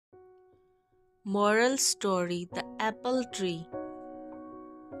Moral story: The Apple Tree.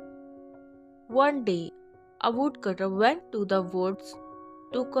 One day, a woodcutter went to the woods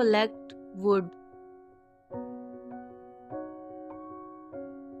to collect wood.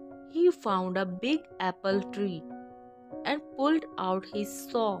 He found a big apple tree and pulled out his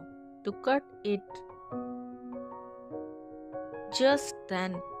saw to cut it. Just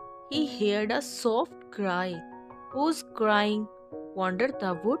then, he heard a soft cry. "Who's crying?" wondered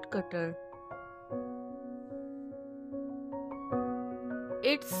the woodcutter.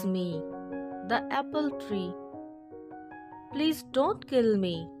 "It's me, the apple tree. Please don't kill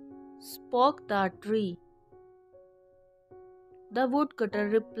me," spoke the tree. The woodcutter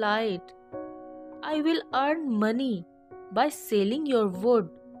replied, "I will earn money by selling your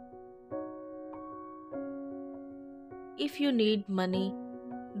wood. If you need money,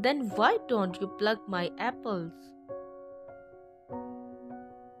 then why don't you pluck my apples?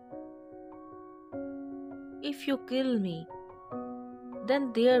 If you kill me, then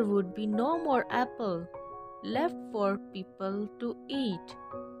there would be no more apple left for people to eat,"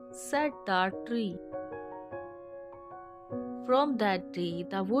 said the tree. From that day,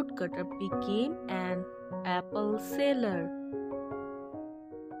 the woodcutter became an apple seller.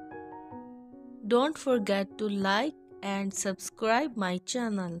 Don't forget to like and subscribe my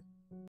channel.